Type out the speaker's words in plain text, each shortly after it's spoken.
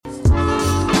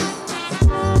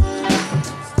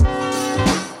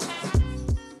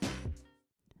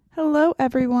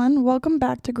everyone. Welcome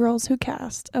back to Girls Who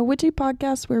Cast, a witchy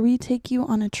podcast where we take you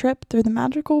on a trip through the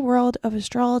magical world of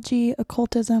astrology,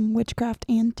 occultism, witchcraft,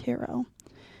 and tarot.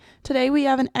 Today we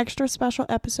have an extra special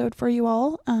episode for you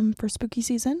all for spooky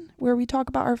season, where we talk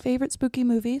about our favorite spooky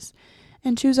movies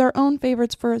and choose our own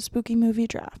favorites for a spooky movie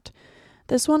draft.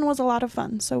 This one was a lot of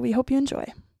fun, so we hope you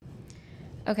enjoy.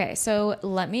 Okay, so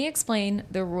let me explain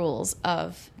the rules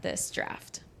of this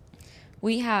draft.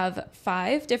 We have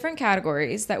 5 different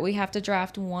categories that we have to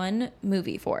draft one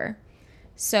movie for.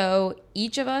 So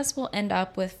each of us will end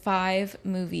up with 5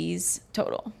 movies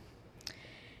total.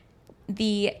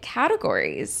 The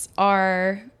categories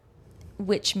are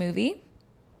witch movie,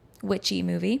 witchy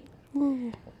movie,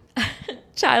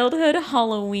 childhood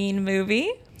Halloween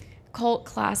movie, cult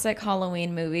classic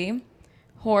Halloween movie,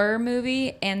 horror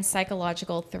movie, and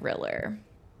psychological thriller.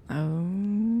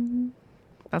 Oh,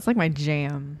 that's like my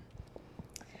jam.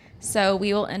 So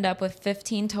we will end up with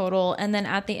 15 total, and then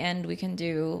at the end we can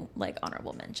do like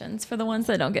honorable mentions for the ones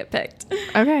that don't get picked.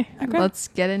 Okay. Let's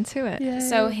get into it. Yay.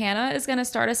 So Hannah is going to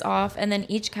start us off, and then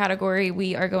each category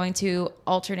we are going to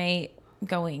alternate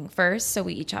going first, so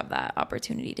we each have that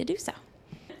opportunity to do so.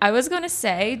 I was going to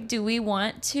say, do we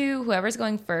want to, whoever's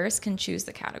going first can choose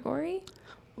the category?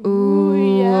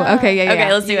 Ooh, yeah. Okay, yeah.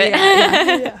 Okay, let's do it.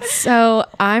 Yeah. So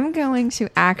I'm going to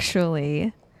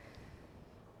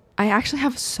I actually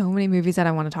have so many movies that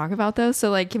I want to talk about though. So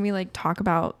like, can we like talk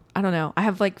about, I don't know. I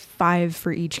have like 5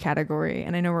 for each category,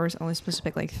 and I know we're only supposed to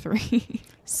pick like 3.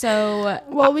 So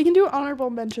Well, we can do honorable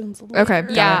mentions later. Okay.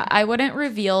 Got yeah, it. I wouldn't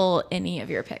reveal any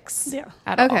of your picks. Yeah.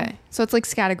 At all. Okay. So it's like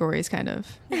categories kind of.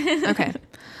 Okay.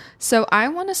 So I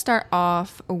want to start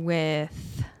off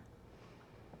with,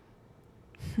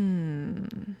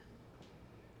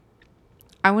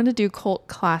 I want to do cult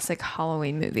classic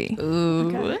Halloween movie.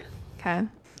 Ooh. Okay.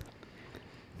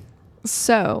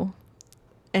 So,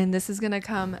 and this is going to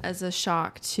come as a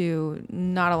shock to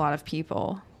not a lot of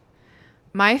people.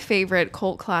 My favorite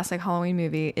cult classic Halloween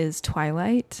movie is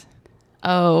Twilight.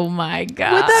 Oh my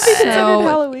God. Would that be considered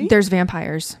Halloween? There's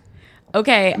vampires.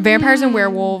 Okay. Vampires and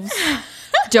werewolves.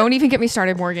 Don't even get me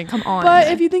started, Morgan. Come on.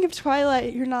 But if you think of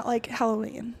Twilight, you're not like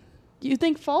Halloween. You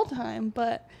think fall time,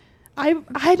 but I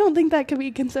don't think that could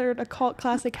be considered a cult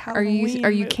classic Halloween.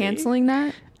 Are you movie. canceling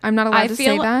that? I'm not allowed to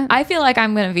say that. I feel like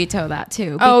I'm going to veto that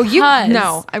too. Oh, because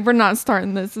no, we're not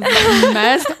starting this. This is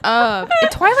messed up.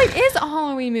 Twilight is a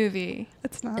Halloween movie.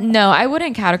 It's not. No, I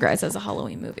wouldn't categorize as a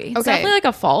Halloween movie. It's Okay. definitely like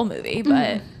a fall movie,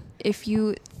 but If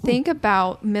you think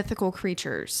about mythical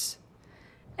creatures,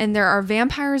 and there are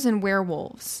vampires and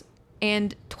werewolves,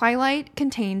 and Twilight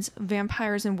contains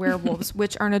vampires and werewolves,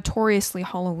 which are notoriously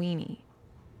Halloween-y.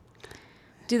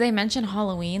 do they mention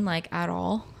Halloween like at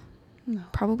all? No.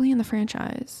 Probably in the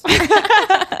franchise.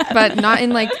 But not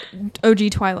in like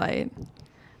OG Twilight.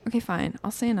 Okay, fine.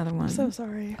 I'll say another one. I'm so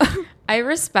sorry. I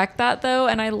respect that though,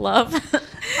 and I love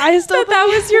I still that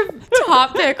was your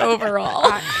top pick overall.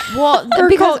 Well, for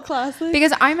because cult classic.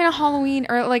 because I'm in a Halloween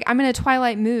or like I'm in a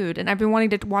Twilight mood, and I've been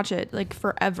wanting to watch it like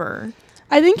forever.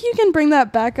 I think you can bring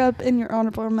that back up in your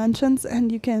honorable mentions,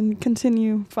 and you can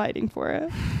continue fighting for it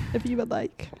if you would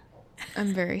like.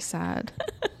 I'm very sad.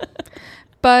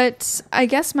 But I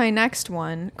guess my next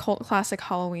one, cult classic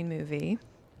Halloween movie,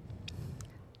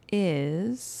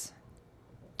 is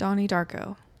Donnie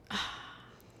Darko.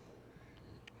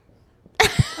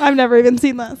 I've never even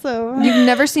seen that, so You've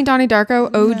never seen Donnie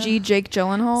Darko? OG Jake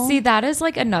Gyllenhaal? See, that is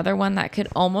like another one that could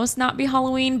almost not be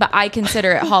Halloween, but I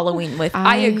consider it Halloween with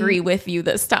I agree with you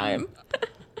this time.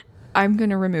 I'm going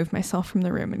to remove myself from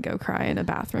the room and go cry in a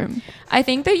bathroom. I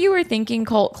think that you were thinking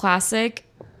cult classic,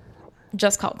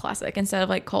 just cult classic instead of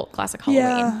like cult classic Halloween.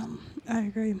 yeah, I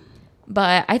agree.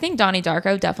 But I think Donnie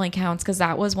Darko definitely counts because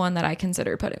that was one that I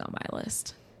considered putting on my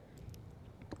list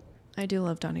I do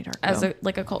love Donnie Darko. as a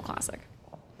cult classic.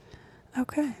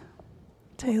 Okay,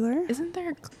 Taylor, Isn't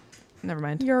there... Never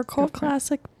mind. your cult Go for it.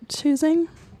 classic choosing.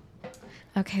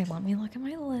 Okay, let me look at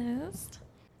my list.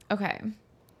 Okay.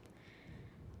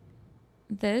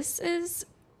 This is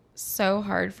so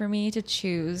hard for me to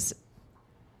choose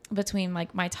between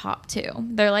like my top 2.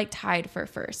 They're like tied for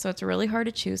first, so it's really hard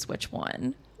to choose which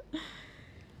one.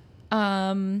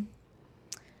 But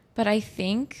I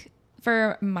think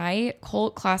for my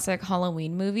cult classic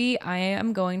Halloween movie, I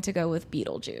am going to go with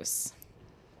Beetlejuice.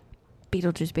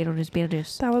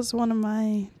 Beetlejuice. That was one of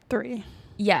my 3.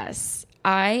 Yes,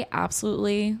 I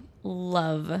absolutely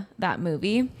love that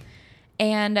movie.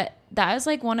 And that is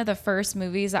like one of the first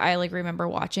movies that I like remember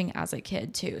watching as a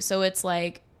kid too. So it's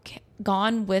like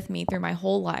gone with me through my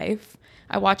whole life.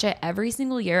 I watch it every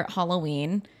single year at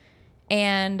Halloween.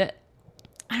 And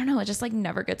I don't know, it just like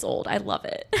never gets old. I love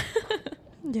it.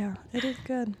 Yeah, it is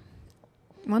good.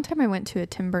 One time I went to a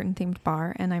Tim Burton themed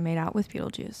bar and I made out with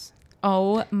Beetlejuice.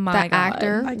 Oh my The God.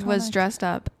 actor was Iconic. dressed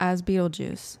up as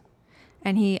Beetlejuice.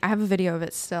 And I have a video of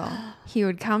it still. He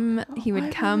would come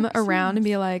I've come never seen around and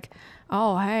this. be like,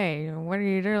 "Oh, hey, what are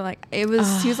you doing?" Like he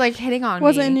was like hitting on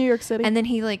Was me. it in New York City? And then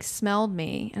he like smelled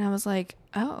me and I was like,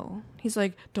 "Oh." He's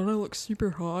like, "Don't I look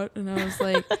super hot?" And I was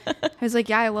like,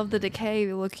 "Yeah, I love the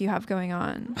decay look you have going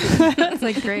on." It's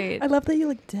like great. I love that you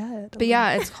look dead. But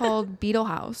yeah, it's called Beetle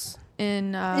House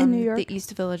in New York? the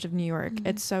East Village of New York. Mhm.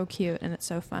 It's so cute and it's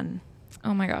so fun.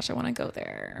 Oh my gosh, I want to go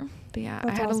there. But yeah,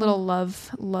 That's I had awesome. a little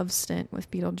love stint with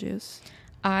Beetlejuice.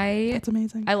 That's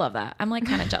amazing. I love that. I'm like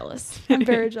kind of jealous. I'm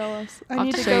very jealous. I I'll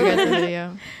need to show go you guys the there.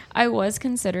 video. I was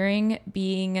considering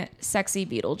being sexy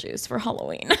Beetlejuice for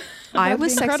Halloween. I That'd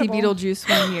was be sexy incredible. Beetlejuice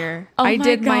one year. Oh I my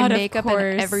did my God, of makeup course.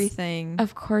 and everything.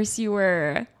 Of course you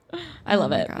were. I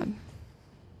love Oh my it. God.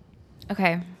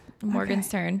 Okay. Morgan's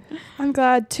Okay. turn. I'm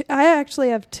glad. I actually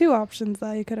have two options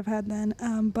that you could have had then,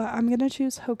 but I'm gonna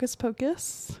choose Hocus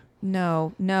Pocus.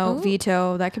 No, Ooh.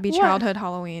 veto. That could be What? childhood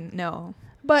Halloween. No.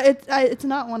 But it's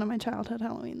not one of my childhood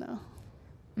Halloween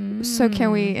though. So can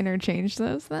we Mm. interchange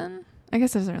those then? I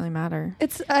guess it doesn't really matter.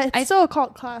 It's still a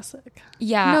cult classic.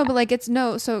 Yeah. No, but like it's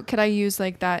no. So could I use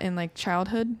like that in like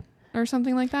childhood or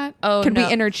something like that? Oh, could no.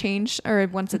 we interchange or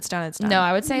once it's done, it's done? No,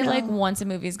 I would say No. like once a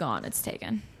movie's gone, it's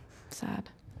taken. Sad.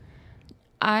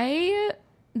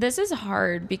 This is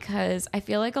hard because I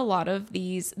feel like a lot of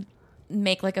these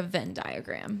make like a Venn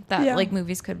diagram that Yeah. like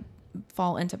movies could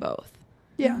fall into both.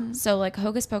 Yeah. Mhm. So like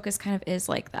Hocus Pocus kind of is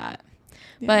like that.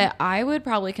 Yeah. But I would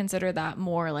probably consider that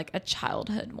more like a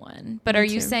childhood one. But Me are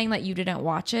you too. saying that you didn't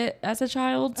watch it as a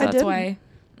child? So I that's didn't. why.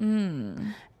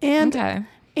 And Okay.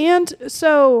 and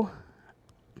so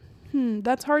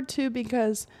that's hard too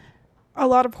because a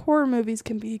lot of horror movies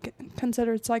can be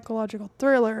considered psychological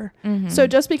thriller. Mhm. So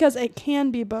just because it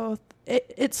can be both,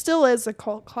 it still is a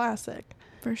cult classic.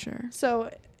 For sure.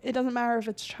 So it doesn't matter if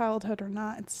it's childhood or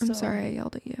not. It's still, I'm sorry I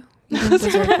yelled at you. You didn't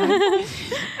deserve that.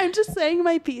 I'm just saying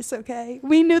my piece, okay?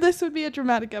 We knew this would be a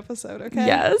dramatic episode, okay?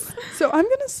 Yes. So I'm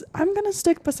gonna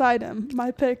stick beside him.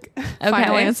 My pick.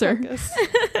 Final Okay. answer. Focus.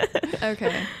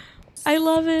 Okay. I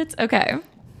love it. Okay.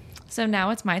 So now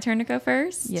it's my turn to go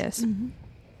first. Yes. Mhm.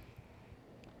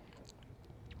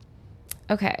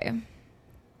 Okay.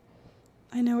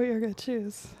 I know what you're gonna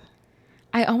choose.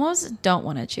 I almost don't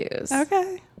want to choose.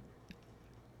 Okay.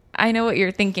 I know what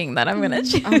you're thinking that I'm going to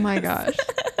choose. Oh my gosh.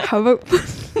 How about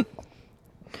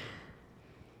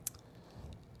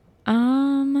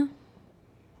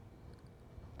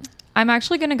I'm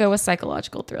actually going to go with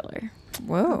psychological thriller.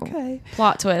 Whoa. Okay.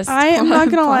 Plot twist. I am not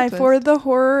gonna Plot lie. twist. For the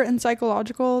horror and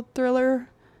psychological thriller,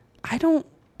 I don't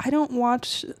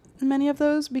watch many of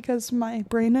those because my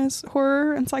brain is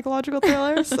horror and psychological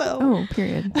thriller. So Oh,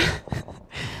 period.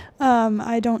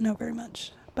 I don't know very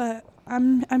much, but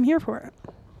I'm here for it.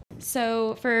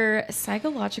 So for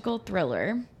psychological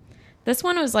thriller, this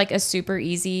one was like a super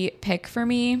easy pick for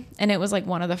me. And it was like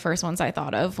one of the first ones I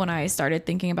thought of when I started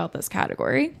thinking about this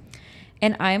category.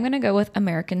 And I am going to go with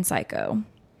American Psycho.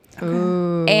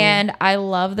 Ooh. And I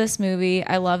love this movie.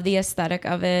 I love the aesthetic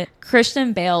of it.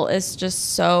 Christian Bale is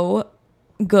just so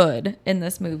good in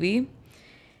this movie.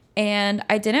 And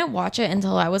I didn't watch it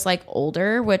until I was like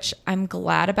older, which I'm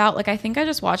glad about. Like, I think I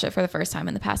just watched it for the first time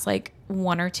in the past like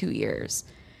 1 or 2 years.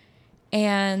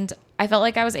 And I felt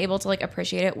like I was able to like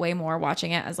appreciate it way more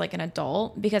watching it as like an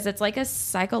adult because it's like a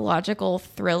psychological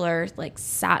thriller, like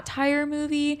satire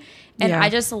movie. And Yeah. I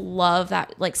just love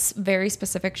that like very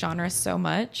specific genre so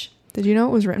much. Did you know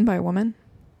it was written by a woman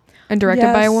and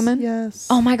directed by a woman? Yes.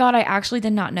 Oh my God, I actually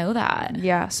did not know that.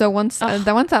 Yeah. So once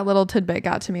that little tidbit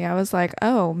got to me, I was like,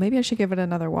 oh, maybe I should give it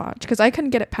another watch because I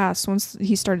couldn't get it past once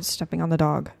he started stepping on the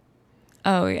dog.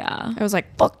 Oh, yeah. I was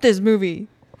like, fuck this movie.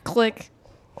 Click.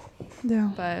 Yeah.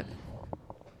 But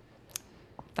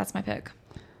That's my pick.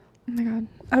 oh my God.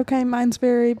 Okay, mine's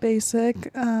very basic.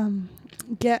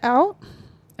 Get Out.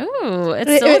 Ooh,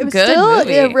 it's still a was good still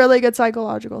movie. a really good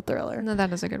psychological thriller. No,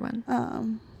 that is a good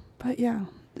one. But yeah,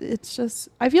 it's just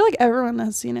I feel like everyone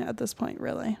has seen it at this point,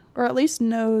 really, or at least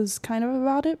knows kind of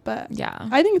about it. But Yeah,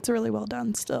 I think it's really well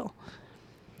done still.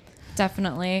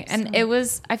 definitely. And So- it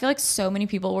was, I feel like so many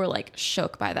people were like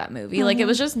shook by that movie. Like it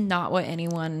was just not what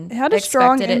anyone It had a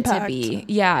strong expected it to impact. be.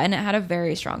 Yeah, and it had a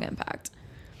very strong impact.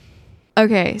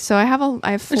 Okay, so I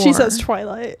have 4. She says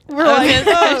Twilight. We're Okay,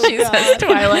 like, oh, she says God.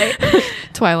 Twilight.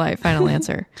 Twilight, final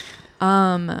answer.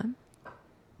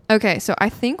 Okay, so I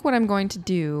think what I'm going to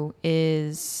do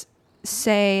is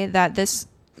say that this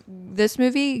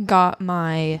movie got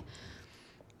my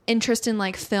interest in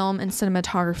like film and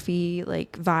cinematography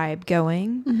like vibe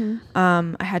going.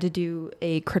 I had to do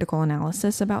a critical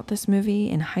analysis about this movie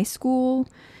in high school,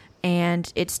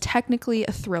 and it's technically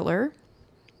a thriller,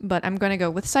 but I'm going to go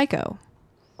with Psycho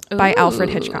by Alfred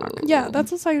Hitchcock. Yeah,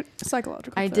 that's a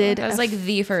psychological I thriller. did. That was like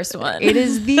the first one. It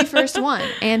is the first one,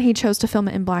 and he chose to film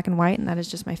it in black and white, and that is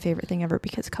just my favorite thing ever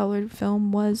because colored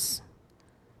film was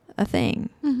a thing.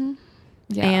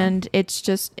 Yeah. And it's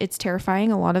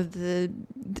terrifying. A lot of the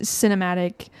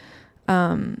cinematic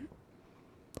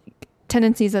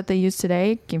tendencies that they use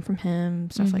today came from him,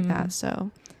 stuff like that.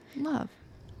 So love.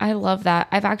 I love that.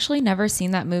 I've actually never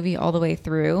seen that movie all the way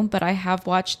through, but I have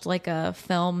watched like a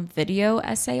film video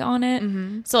essay on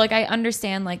it. So like I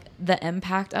understand like the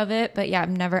impact of it, but yeah, I've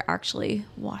never actually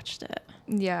watched it.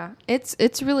 Yeah,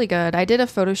 it's really good. I did a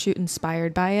photo shoot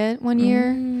inspired by it one year,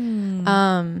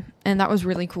 and that was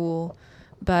really cool.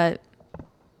 But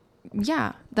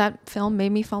yeah, that film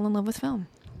made me fall in love with film.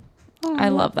 Oh, I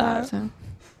love that. So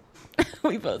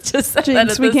We both just said that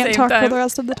Jinx, at we the can't same talk time. for the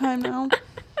rest of the time now.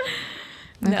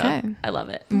 No, okay, I love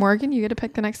it. Morgan, you get to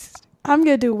pick the next. I'm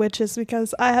gonna do Witches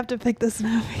because I have to pick this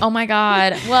movie. Oh my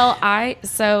God. Well, I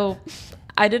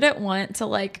didn't want to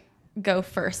like go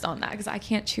first on that because I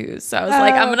can't choose. So I was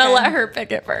like, I'm going to okay. let her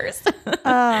pick it first.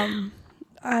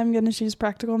 I'm gonna choose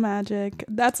Practical Magic.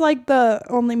 That's like the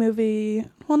only movie,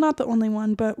 well, not the only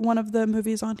one, but one of the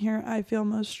movies on here I feel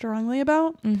most strongly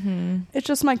about. It's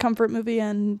just my comfort movie,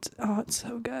 and it's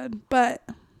so good. But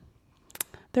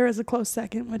there is a close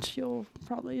second, which you'll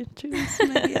probably choose.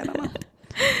 Maybe, I don't know.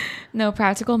 No,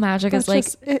 Practical Magic That's is like,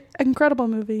 just incredible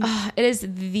movie. it is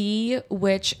the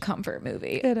witch comfort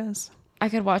movie. It is. I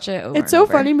could watch it over It's and so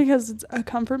over. funny because it's a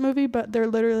comfort movie, but they're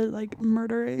literally like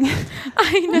murdering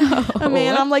I know. a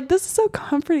man. I'm like, this is so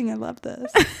comforting. I love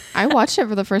this. I watched it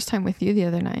for the first time with you the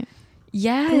other night.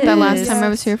 Yes. That last time I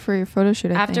was Yes. here for your photo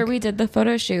shoot. After we did the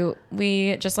photo shoot,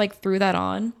 we just like threw that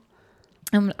on.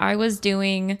 And I was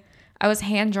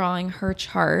hand drawing her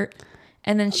chart,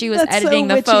 and then she was That's so editing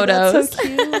the witchy. photos. That's so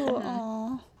cute.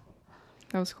 Aw.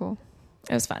 that was cool.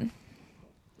 It was fun.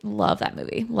 Love that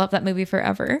movie. Love that movie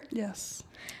forever. Yes.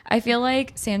 I feel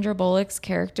like Sandra Bullock's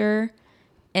character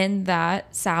in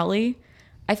that Sally,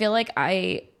 I feel like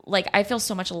I feel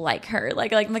so much like her.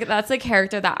 Like that's the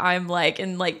character that I'm like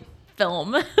in like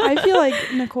film. I feel like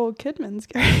Nicole Kidman's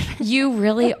character. You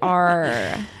really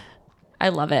are. I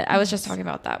love it. I was just talking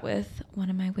about that with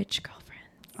one of my witch girlfriends.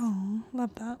 Oh,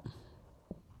 love that.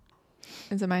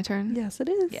 Is it my turn? Yes, it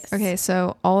is. Yes. Okay,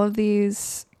 so all of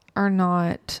these are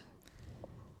not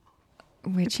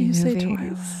witchy you say movies.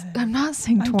 Twilight. I'm not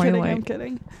saying I'm Twilight.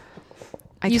 kidding.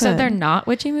 You said they're not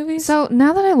witchy movies? So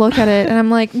now that I look at it and I'm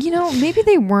like, maybe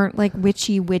they weren't like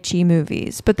witchy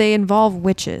movies, but they involve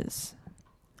witches.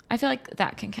 I feel like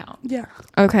that can count. Yeah.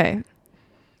 Okay.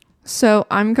 So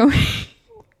I'm going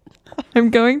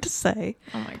to say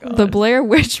Oh my God. The Blair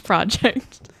Witch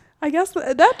Project. Oh, I guess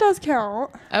that does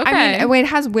count. Okay. I mean, wait, it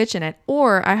has witch in it.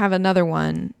 Or I have another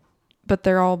one, but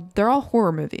they're all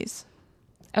horror movies.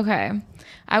 Okay.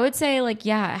 I would say like,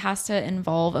 yeah, it has to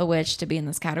involve a witch to be in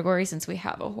this category since we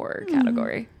have a horror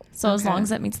category. So as Okay. long as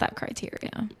that meets that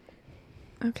criteria.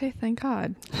 Okay, thank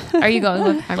God. Are you going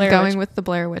with I'm Blair going Witch? with The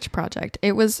Blair Witch Project.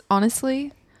 It was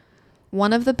honestly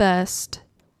one of the best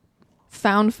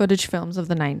found footage films of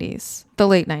the 90s, the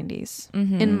late 90s,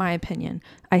 in my opinion.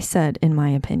 I said in my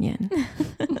opinion.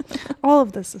 All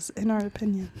of this is in our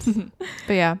opinions.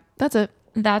 But yeah, that's it.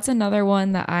 That's another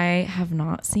one that I have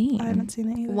not seen. I haven't seen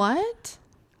it either. What?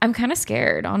 I'm kind of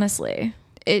scared, honestly.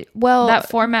 Well, That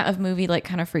format of movie like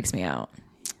kind of freaks me out.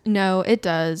 no, it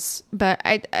does. But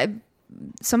I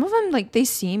some of them like they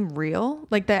seem real,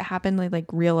 like that happen like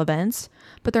real events,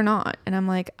 but they're not. And I'm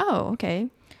like, oh, okay.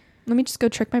 Let me just go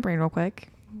trick my brain real quick.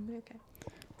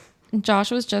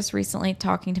 Josh was just recently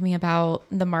talking to me about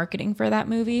the marketing for that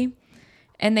movie,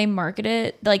 and they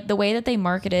marketed like the way that they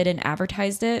marketed and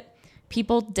advertised it.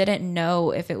 People didn't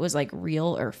know if it was like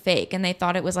real or fake, and they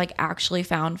thought it was like actually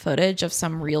found footage of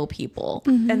some real people.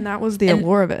 And that was the And-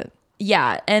 allure of it.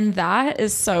 Yeah, and that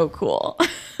is so cool.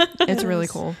 It's really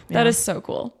cool. That Yeah. is so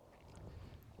cool.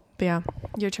 But yeah,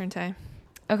 your turn, Tay.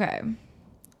 Okay.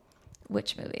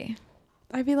 Which movie?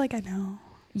 I feel like I know.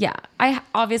 Yeah, I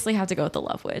obviously have to go with The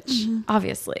Love Witch.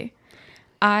 Obviously.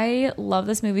 I love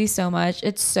this movie so much.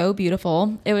 It's so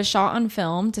beautiful. It was shot on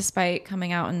film despite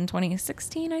coming out in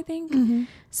 2016, I think.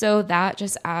 So that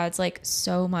just adds like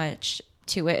so much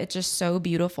to it. It's just so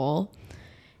beautiful.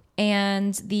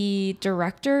 And the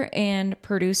director and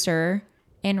producer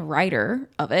and writer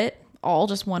of it, all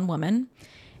just one woman.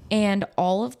 And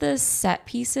all of the set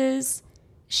pieces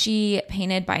she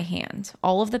painted by hand.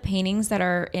 All of the paintings that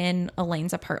are in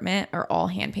Elaine's apartment are all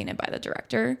hand painted by the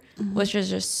director, which is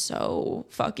just so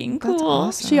fucking cool. That's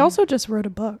awesome. She also just wrote a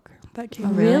book that came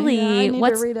out. really? Yeah, I need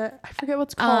What's- to read it. I forget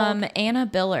what's called. Anna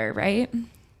Biller, right?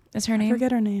 Is her I name?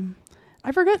 forget her name.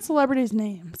 I forget celebrities'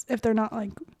 names if they're not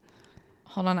like.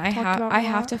 Hold on, I Talked about a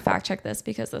have lot. to fact check this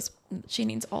because she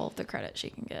needs all of the credit she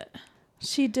can get.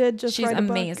 She did just She's write a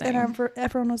amazing. book, and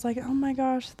everyone was like, "Oh my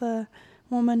gosh, the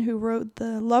woman who wrote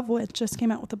The Love Witch just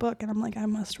came out with a book," and I'm like, "I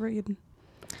must read."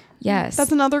 Yes.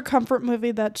 That's another comfort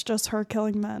movie that's just her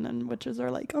killing men, and witches are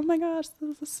like, "Oh my gosh,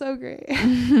 this is so great."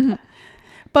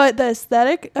 But the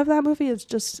aesthetic of that movie is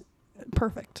just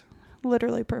perfect,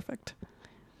 literally perfect.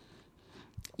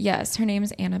 Yes, her name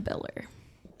is Anna Biller.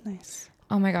 Nice.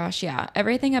 Oh my gosh, yeah.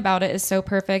 Everything about it is so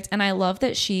perfect. And I love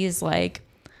that she's like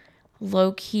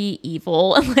low-key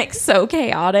evil and like so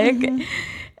chaotic.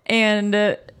 And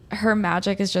her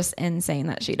magic is just insane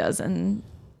that she does and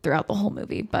throughout the whole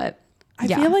movie. But I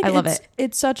yeah, feel like I love it.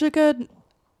 It's such a good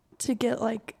to get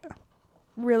like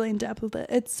really in depth with it.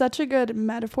 It's such a good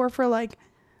metaphor for like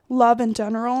love in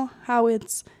general. How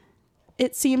it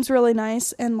seems really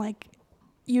nice and like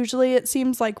usually it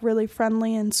seems like really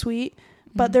friendly and sweet.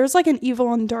 But there's like an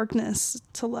evil and darkness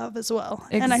to love as well.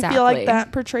 And I feel like Exactly.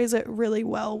 that portrays it really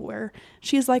well where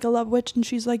she's like a love witch and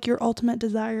she's like your ultimate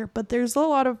desire. But there's a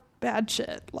lot of bad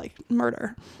shit like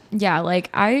murder. Yeah, like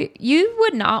you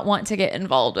would not want to get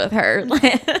involved with her.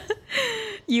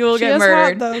 You will She get is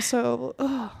murdered. hot though, so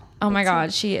Oh my That's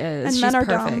God, she is. And She's men are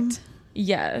perfect. dumb.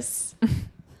 Yes.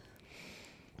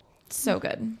 So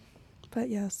good. but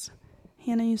yes.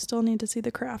 Hannah, you still need to see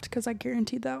The Craft because I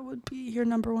guarantee that would be your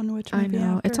number one witch I movie.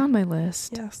 know. after. It's on my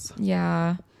list. Yes.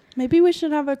 Yeah, Maybe we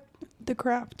should have The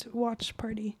Craft watch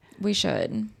party we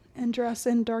should. and dress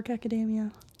in Dark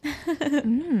Academia.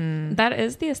 That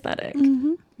is the aesthetic.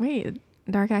 Mm-hmm. Wait,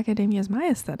 Dark Academia is my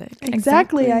aesthetic.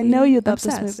 Exactly. I know you'd love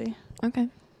Obsessed. this movie. Okay.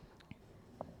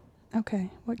 Okay.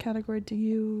 What category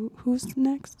who's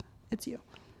next? It's you.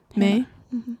 Me?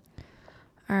 Mm-hmm.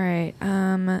 All right.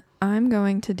 I'm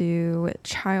going to do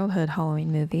childhood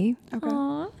Halloween movie. Okay.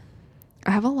 Aw.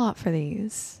 I have a lot for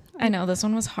these, I know this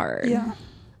one was hard. Yeah.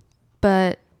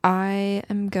 but I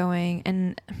am going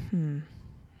and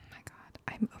my God,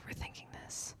 I'm overthinking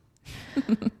this.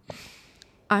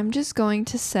 I'm just going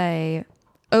to say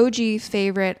OG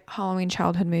favorite Halloween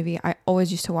childhood movie I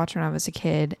always used to watch when I was a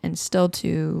kid and still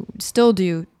do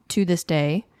to this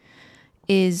day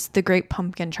is The Great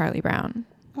Pumpkin Charlie Brown.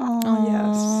 Oh,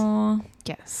 Aw.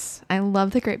 Yes. I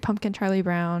love The Great Pumpkin Charlie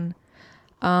Brown.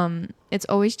 It's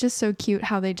always just so cute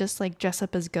how they just like dress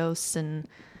up as ghosts and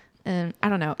I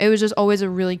don't know. It was just always a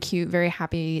really cute, very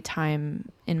happy time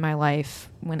in my life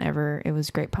whenever it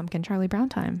was Great Pumpkin Charlie Brown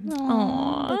time.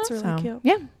 Aw, that's really So, cute.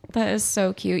 yeah. That is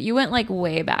so cute. You went like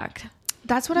way back.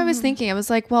 That's what I was thinking. I was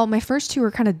like, well, my first two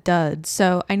were kind of duds,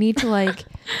 so I need to like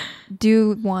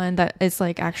do one that is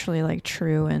like actually like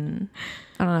true and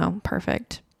I don't know,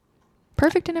 perfect.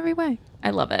 Perfect in every way. I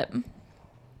love it.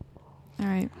 All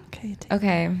right. Okay.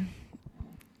 Okay.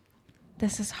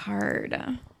 This is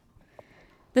hard.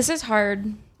 This is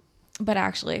hard, but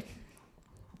actually,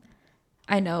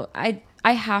 I know I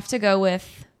have to go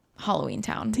with Halloween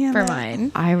Town Damn for it.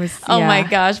 mine. I was Oh my yeah.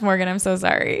 gosh, Morgan, I'm so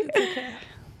sorry.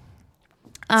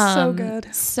 So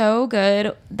good. So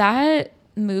good. That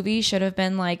movie should have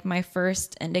been like my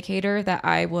first indicator that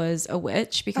I was a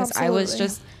witch because I was Absolutely.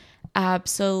 just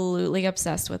absolutely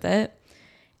obsessed with it.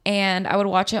 And I would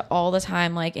watch it all the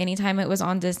time, like anytime it was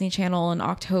on Disney Channel in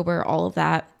October, all of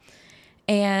that.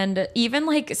 And even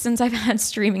like since I've had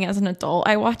streaming as an adult,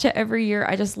 I watch it every year.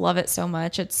 I just love it so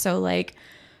much. It's so like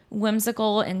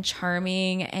whimsical and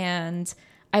charming, and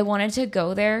I wanted to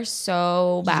go there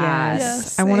so bad.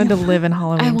 Yes. I wanted to live in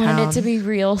Halloween I wanted Town. it to be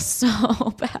real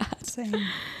so bad. Same.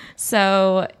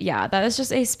 So yeah, that is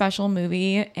just a special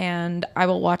movie, and I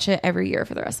will watch it every year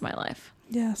for the rest of my life.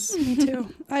 Yes, me too.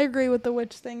 I agree with the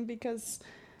witch thing because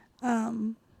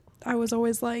I was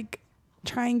always like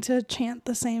trying to chant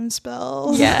the same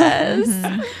spells.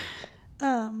 Yes.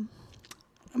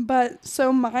 But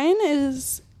so mine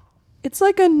it's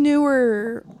like a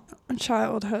newer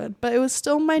childhood, but it was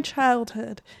still my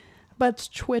childhood. But it's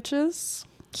Twitches.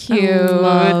 Cute. I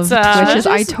love Uh, Twitches.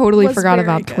 I Twitches totally was forgot very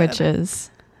about good.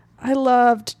 Twitches. I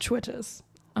loved Twitches.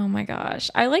 Oh my gosh.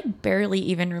 I like barely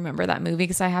even remember that movie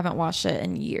because I haven't watched it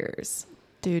in years.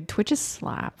 Dude, Twitches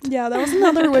slapped. Yeah, that was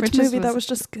another witch Twitches movie that was was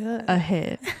just good. A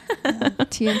hit.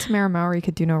 Tia and Tamara Mowry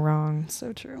could do no wrong.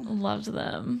 So true. Loved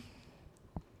them.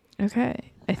 Okay.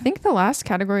 I think the last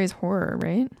category is horror,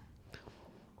 right?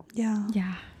 Yeah.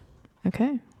 Yeah.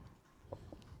 Okay.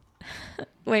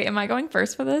 Wait, am I going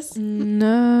first for this?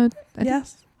 No.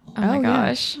 Yes. Oh my yeah.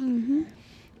 gosh. Mm-hmm.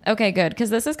 Okay, good.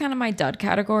 Because this is kind of my dud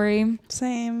category.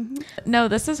 Same. No,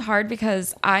 this is hard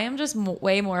because I am just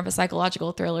way more of a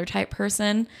psychological thriller type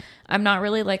person. I'm not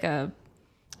really like a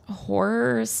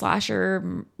horror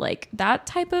slasher, like that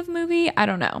type of movie. I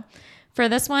don't know. For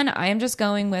this one, I am just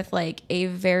going with like a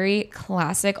very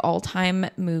classic all-time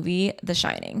movie, The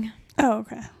Shining. Oh,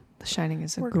 okay. The Shining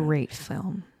is a We're good. great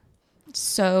film.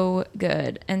 So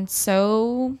good and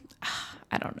so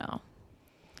I don't know.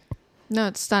 No,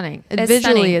 it's stunning. It's Visually,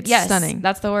 stunning. it's Yes, stunning.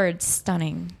 That's the word,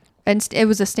 stunning. And it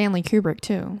was a Stanley Kubrick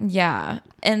too. Yeah.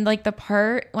 And like the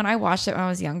part when I watched it when I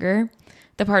was younger,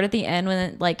 the part at the end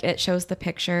when it shows the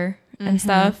picture and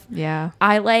stuff, Yeah.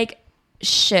 I like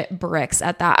shit bricks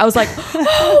at that. I was like,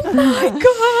 oh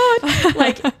my God.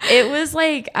 Like it was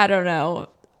like, I don't know.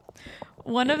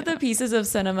 One of the pieces of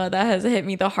cinema that has hit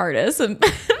me the hardest. And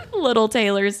little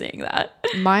Taylor seeing that.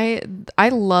 I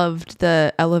loved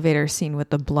the elevator scene with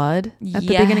the blood at the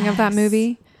beginning of that Yes.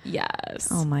 movie. Yes.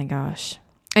 Oh my gosh.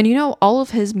 And you know, all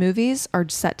of his movies are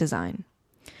set design.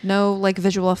 No like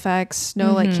visual effects,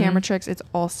 no like camera tricks. It's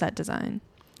all set design.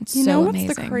 It's You so know what's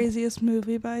amazing. the craziest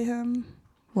movie by him?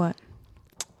 What?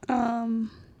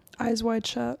 Eyes Wide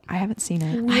Shut. I haven't seen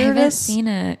it. I haven't seen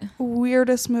it.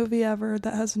 Weirdest movie ever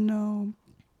that has no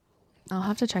I'll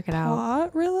have to check it out.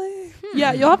 plot, really?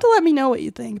 Yeah, you'll have to let me know what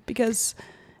you think because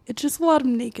it's just a lot of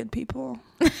naked people.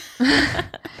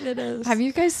 It is. Have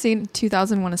you guys seen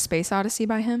 2001: A Space Odyssey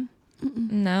by him?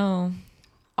 No.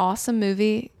 Awesome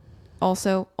movie.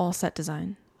 Also, all set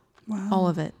design. Wow. All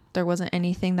of it. There wasn't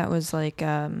anything that was like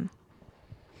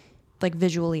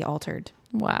visually altered.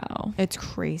 Wow. It's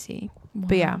crazy.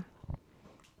 But yeah,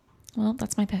 Well,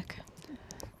 that's my pick.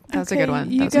 that's a good one.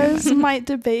 You That's a good guys might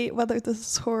debate whether this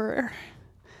is horror,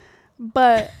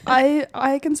 but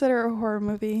I consider it a horror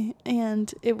movie,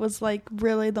 and it was like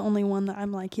really the only one that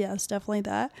I'm like, yes, definitely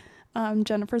that.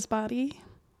 Jennifer's Body.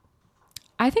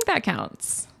 I think that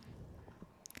counts.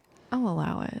 I'll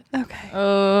allow it. Okay.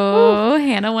 Oh,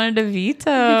 Hannah wanted to veto.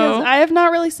 Because I have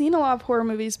not really seen a lot of horror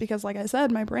movies because, like I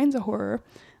said, my brain's a horror.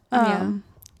 Yeah.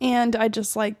 And I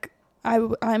just like,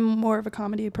 I'm more of a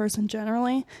comedy person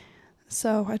generally.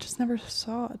 So I just never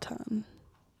saw a ton.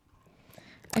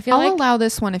 I feel I'll like allow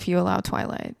this one if you allow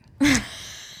Twilight.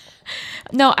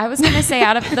 no. I was gonna say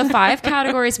out of the 5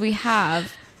 categories we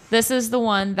have, this is the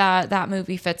one that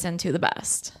movie fits into the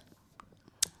best.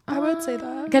 I would say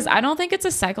that. Because I don't think it's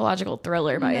a psychological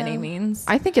thriller by any No. means,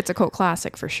 I think it's a cult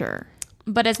classic for sure.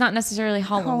 but it's not necessarily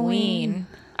Halloween. Halloween.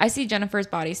 I see Jennifer's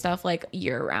Body stuff like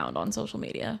year round on social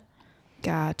media.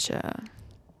 Gotcha.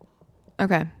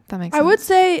 Okay, that makes sense. I would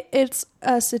say it's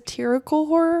a satirical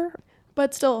horror,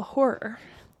 but still a horror.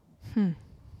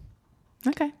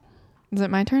 Okay. Is it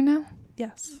my turn now?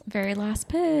 Yes. Very last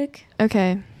pick.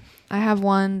 Okay. I have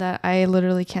one that I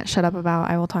literally can't shut up about.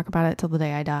 I will talk about it till the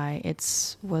day I die.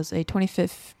 Was a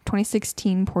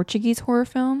 2016 Portuguese horror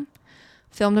film,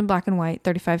 filmed in black and white,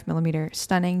 35 millimeter,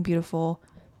 stunning, beautiful,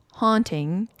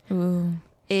 haunting. Ooh.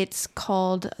 It's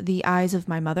called The Eyes of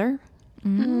My Mother.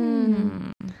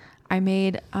 I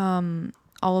made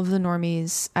all of the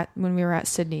normies when we were at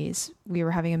Sydney's. We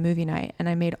were having a movie night, and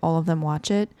I made all of them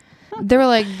watch it. They were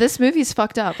like, "This movie's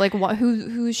fucked up. Like,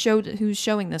 who's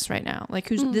showing this right now? Like,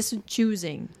 who's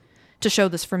choosing to show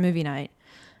this for movie night?"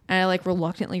 And I like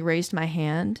reluctantly raised my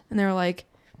hand, and they were like,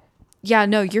 "Yeah,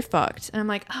 no, you're fucked." And I'm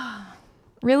like, "Ah,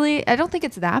 really? I don't think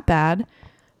it's that bad,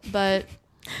 but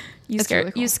You It's scared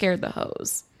really cool. you scared the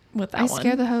hose with that I one.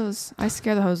 scare the hose. I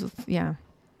scare the hose with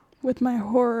With my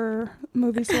horror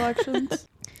movie selections.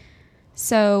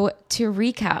 So to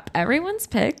recap everyone's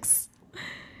picks,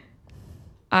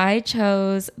 I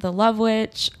chose The Love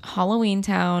Witch, Halloween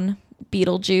Town,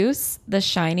 Beetlejuice, The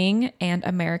Shining, and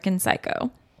American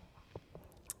Psycho.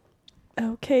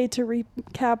 Okay, to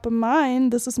recap mine,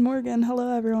 this is Morgan.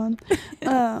 Hello, everyone.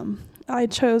 I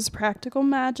chose Practical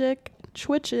Magic,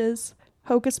 Twitches,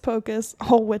 Hocus Pocus,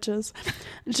 Whole Witches,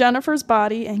 Jennifer's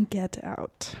Body, and Get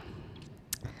Out.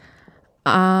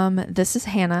 This is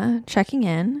Hannah checking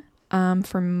in.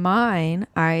 For mine,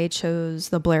 I chose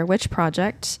The Blair Witch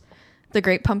Project, The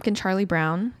Great Pumpkin Charlie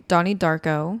Brown, Donnie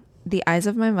Darko, The Eyes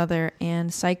of My Mother,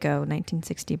 and Psycho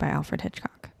 1960 by Alfred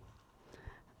Hitchcock.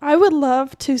 I would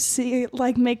love to see,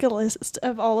 like, make a list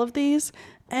of all of these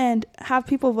and have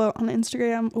people vote on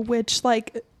Instagram which,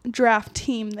 like, draft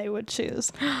team they would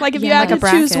choose. Like, if you Yeah, had like a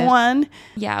to choose bracket. one,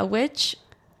 Yeah, which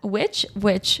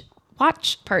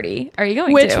watch party are you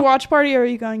going which to? watch party are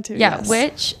you going to? Yeah, Yes.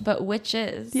 which, but which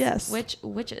is? Yes. Which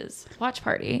witches watch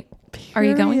party are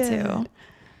you going to? Period.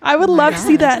 I would Oh my love to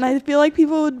see God. that, and I feel like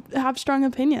people would have strong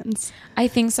opinions. I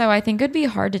think so. I think it'd be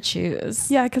hard to choose.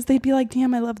 Yeah, because they'd be like,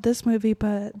 damn, I love this movie,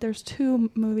 but there's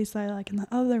 2 movies that I like in the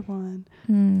other one.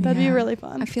 That'd be Yeah. really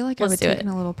fun. I feel like Let's I would do take it. it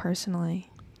a little personally.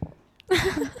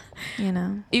 You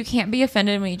know? You can't be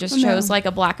offended when you just No. chose like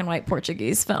a black and white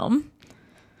Portuguese film.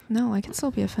 No, I can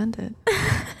still be offended.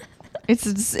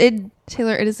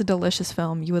 Taylor, it is a delicious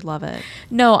film. You would love it.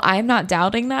 No, I'm not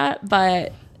doubting that,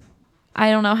 but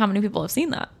I don't know how many people have seen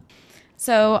that.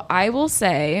 So I will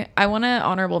say, I want to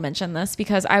honorable mention this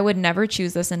because I would never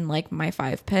choose this in like my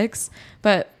 5 picks,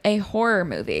 but a horror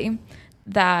movie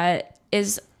that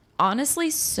is honestly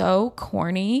so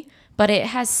corny, but it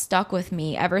has stuck with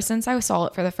me ever since I saw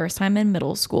it for the first time in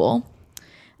middle school.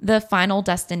 The Final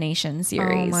Destination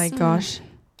series. Oh my gosh.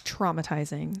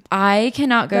 Traumatizing. I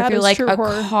cannot go That through is like true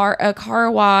horror. a car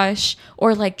wash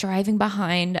or like driving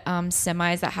behind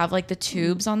semis that have like the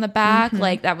tubes on the back.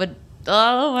 Like that would,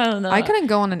 I don't know. I couldn't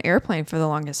go on an airplane for the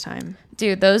longest time.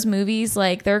 Dude, those movies,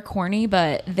 like they're corny,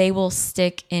 but they will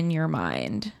stick in your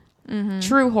mind.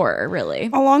 True horror, really.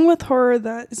 Along with horror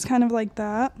that is kind of like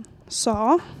that,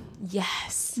 Saw.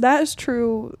 Yes. That is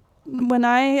true. When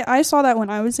I saw that when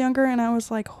I was younger, and I was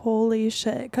like, holy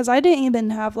shit. Because I didn't even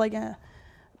have like a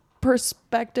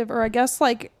perspective, or I guess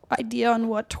like idea on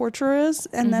what torture is.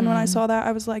 And then when I saw that,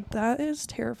 I was like, that is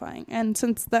terrifying. And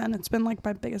since then, it's been like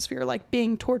my biggest fear, like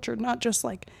being tortured, not just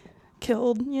like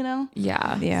killed, you know?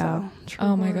 Yeah. Yeah. So, true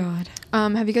Oh my horror.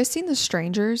 God. Have you guys seen The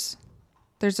Strangers?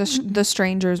 There's The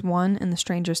Strangers 1 and The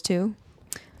Strangers 2.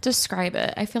 Describe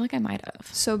it. I feel like I might have.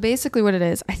 So basically what it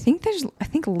is, I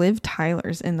think Liv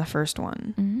Tyler's in the first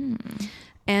one.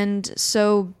 And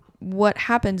so what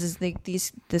happens is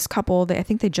this couple, I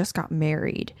think they just got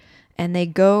married, and they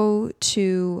go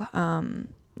to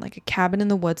like a cabin in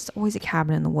the woods. It's always a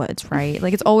cabin in the woods, right?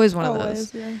 Like it's always one of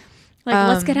those. Always, yeah. Like,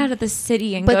 let's get out of the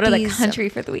city and but go to the these- country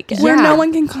for the weekend. Where Yeah. no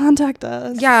one can contact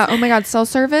us. Yeah. Oh my God. Cell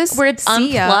service. Where it's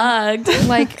See ya. unplugged.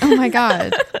 Like, oh my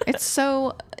God. It's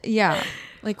so, yeah.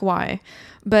 Like why?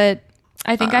 But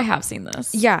I think I have seen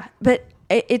this. yeah, but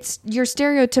it's your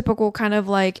stereotypical kind of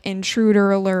like intruder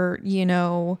alert, you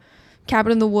know,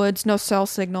 cabin in the woods, no cell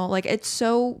signal. Like it's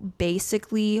so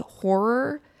basically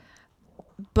horror,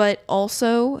 but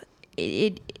also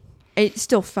it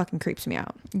still fucking creeps me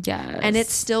out. Yes. And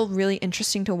it's still really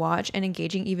interesting to watch and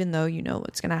engaging, even though you know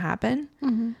what's gonna happen.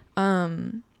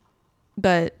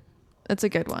 But it's a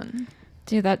good one.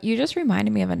 Dude, that you just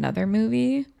reminded me of another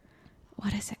movie.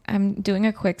 What is it? I'm doing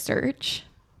a quick search.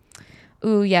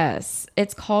 Ooh, yes.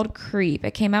 It's called Creep.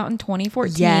 It came out in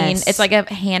 2014. Yes. It's like a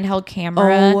handheld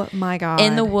camera. Oh my God.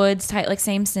 In the woods type, like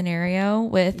same scenario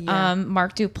with Yeah.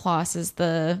 Mark Duplass is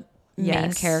the main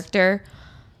Yes. character.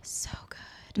 So good.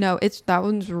 No, that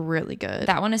one's really good.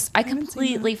 That one is I haven't seen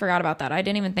completely forgot about that. I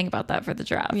didn't even think about that for the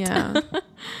draft. Yeah.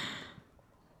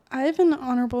 I have an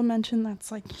honorable mention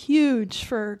that's like huge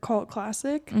for cult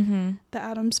classic, The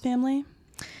Addams Family.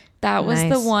 That was the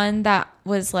Nice. one that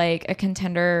was like a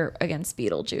contender against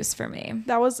Beetlejuice for me.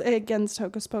 That was against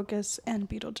Hocus Pocus and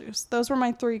Beetlejuice. Those were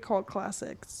my 3 cult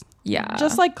classics. Yeah.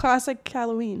 Just like classic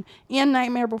Halloween and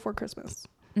Nightmare Before Christmas.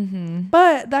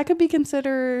 But that could be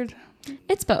considered,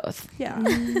 It's both. yeah.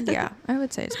 Yeah, I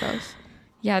would say it's both.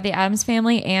 Yeah, The Addams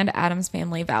Family and Addams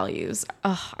Family Values.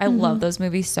 Ugh, I love those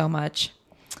movies so much.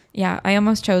 Yeah, I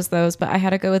almost chose those, but I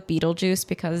had to go with Beetlejuice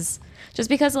because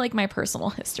of like my personal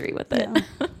history with it.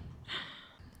 Yeah.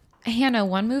 Hannah,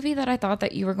 one movie that I thought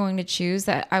that you were going to choose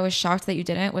that I was shocked that you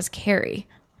didn't was Carrie.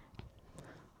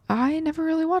 I never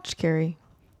really watched Carrie.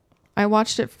 I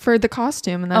watched it for the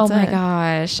costume, and that's oh my it.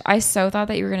 gosh. I so thought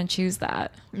that you were going to choose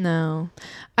that. No.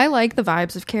 I like the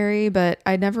vibes of Carrie, but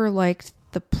I never liked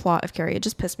the plot of Carrie. It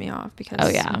just pissed me off because Oh,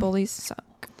 yeah. bullies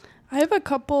suck. I have a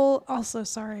couple, also,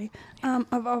 sorry,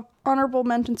 of honorable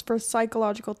mentions for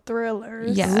psychological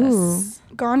thrillers. Yes. Ooh.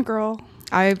 Gone Girl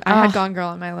I had Gone Girl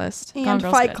on my list. Gone and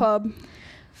Girl's Fight good. Club.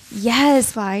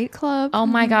 Yes. Fight Club. Oh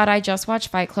my God. I just watched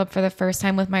Fight Club for the first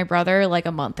time with my brother like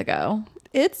a month ago.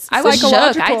 It's I was shook.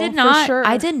 psychological, I did not. for sure.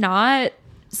 I did not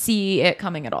see it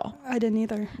coming at all. I didn't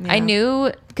either. Yeah. I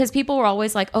knew because people were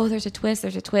always like, "Oh, there's a twist.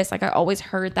 There's a twist." Like I always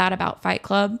heard that about Fight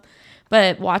Club,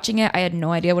 but watching it, I had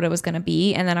no idea what it was going to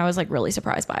be, and then I was like really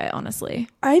surprised by it. Honestly,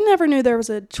 I never knew there was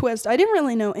a twist. I didn't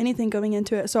really know anything going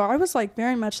into it. So I was like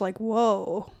very much like,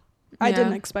 whoa. I Yeah.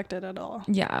 didn't expect it at all.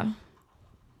 yeah.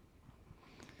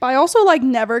 But I also like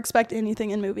never expect anything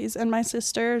in movies. And my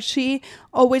sister, she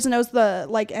always knows the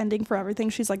like ending for everything.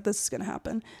 She's like, this is going to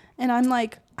happen. And I'm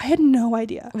like, I had no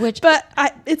idea. But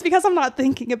it's because I'm not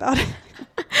thinking about it.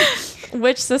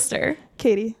 Which sister?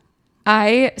 Katie.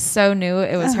 I so knew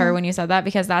it was her Uh-huh. when you said that,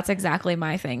 because that's exactly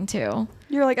my thing too.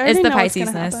 You're like, I It's already the know what's gonna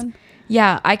Pisces-ness. happen.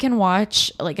 Yeah, I can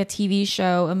watch like a TV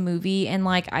show, a movie, and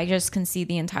like I just can see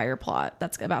the entire plot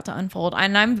that's about to unfold,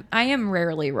 and I am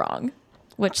rarely wrong,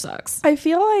 which sucks. I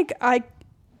feel like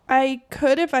I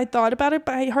could if I thought about it,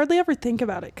 but I hardly ever think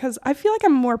about it because I feel like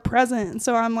I'm more present.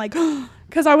 So I'm like,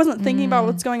 because I wasn't thinking about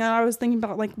what's going on. I was thinking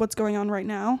about like what's going on right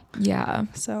now. Yeah,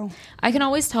 So I can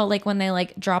always tell like when they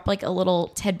like drop like a little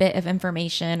tidbit of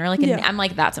information or like Yeah. I'm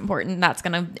like, that's important. That's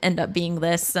gonna end up being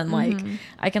this, and like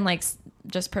I can like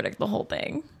just predict the whole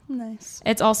thing. nice.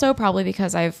 It's also probably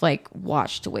because I've like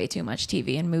watched way too much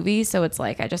TV and movies, so it's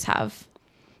like I just have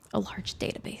a large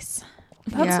database.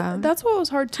 That's what was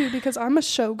hard too because I'm a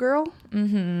showgirl.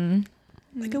 Mm-hmm.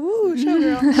 Like, ooh,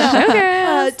 showgirl.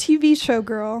 TV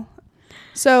showgirl.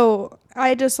 So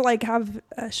I just like have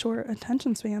a short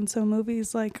attention span. So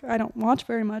movies, like I don't watch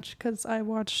very much because I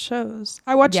watch shows.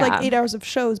 I watch Yeah. like 8 hours of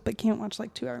shows, but can't watch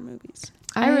like 2-hour movies.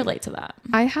 I relate to that.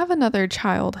 I have another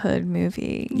childhood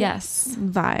movie Yes.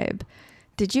 vibe.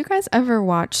 Did you guys ever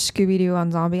watch Scooby-Doo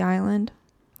on Zombie Island?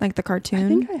 Like the cartoon? I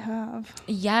think I have.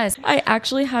 Yes. I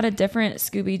actually had a different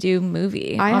Scooby-Doo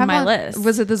movie I on have my list.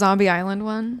 Was it the Zombie Island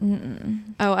one?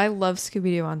 Mm-mm. Oh, I love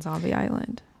Scooby-Doo on Zombie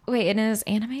Island. Wait, and it is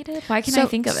animated? Why can't I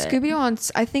think of it? Scooby-Doo on,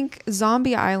 I think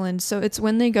Zombie Island. So it's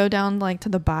when they go down like to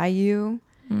the bayou,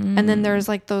 and then there's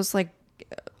like those like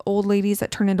old ladies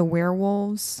that turn into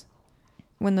werewolves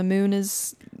when the moon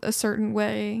is a certain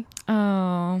way.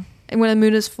 Oh. And when the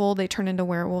moon is full, they turn into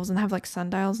werewolves and have like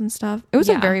sundials and stuff. It was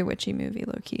a Yeah. very witchy movie,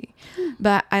 low key.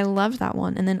 But I loved that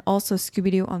one. And then also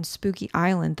Scooby-Doo on Spooky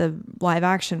Island, the live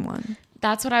action one.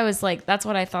 That's what I was like. That's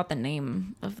what I thought the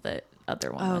name of the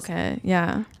other one was. Okay.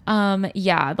 Yeah.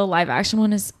 Yeah, the live action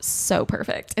one is so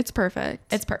perfect. It's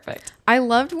perfect. It's perfect. I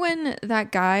loved when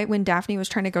when Daphne was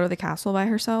trying to go to the castle by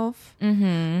herself.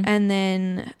 Mm-hmm. And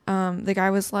then the guy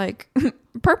was like,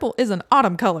 purple is an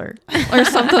autumn color or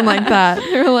something like that.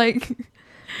 They were like,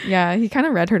 yeah, he kind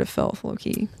of read her to filth, low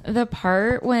key. The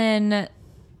part when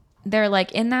they're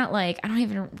like in that, like, I don't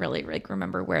even really like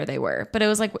remember where they were, but it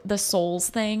was like the souls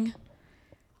thing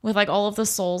with like all of the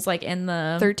souls like in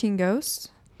the 13 Ghosts?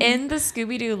 in the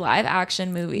Scooby-Doo live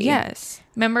action movie. Yes.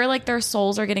 Remember, like their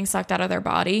souls are getting sucked out of their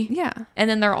body. Yeah. And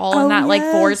then they're all in Oh, that like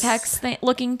yes. vortex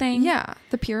looking thing. Yeah.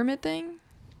 The pyramid thing?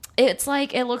 It's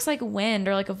like, it looks like wind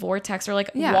or like a vortex or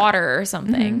like Yeah. water or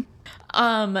something.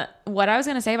 What I was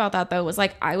going to say about that though was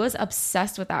like, I was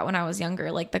obsessed with that when I was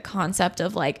younger. Like the concept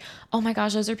of like, oh my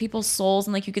gosh, those are people's souls.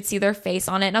 And like, you could see their face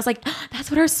on it. And I was like, that's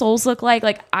what our souls look like.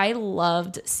 Like I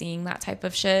loved seeing that type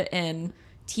of shit in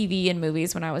TV and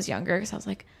movies when I was younger. Cause I was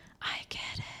like, I get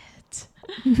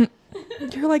it.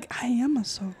 You're like, I am a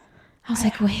soul. I was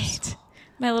like, wait,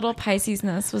 my little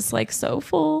Pisces-ness was like so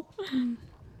full.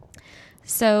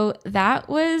 So that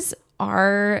was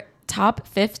our top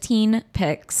 15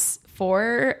 picks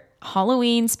for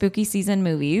Halloween spooky season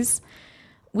movies.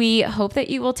 We hope that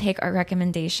you will take our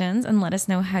recommendations and let us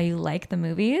know how you like the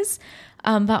movies.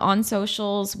 But on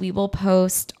socials, we will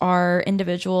post our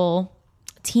individual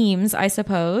teams, I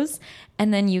suppose,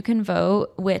 and then you can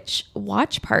vote which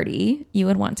watch party you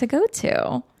would want to go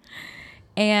to.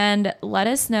 And let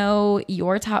us know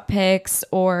your top picks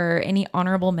or any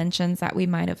honorable mentions that we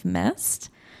might have missed.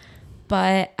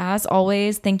 But as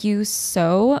always, thank you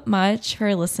so much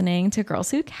for listening to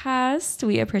Girls Who Cast.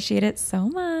 We appreciate it so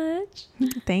much.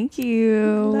 Thank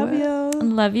you. Love you.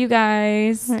 Love you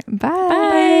guys. All right, bye.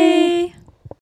 Bye.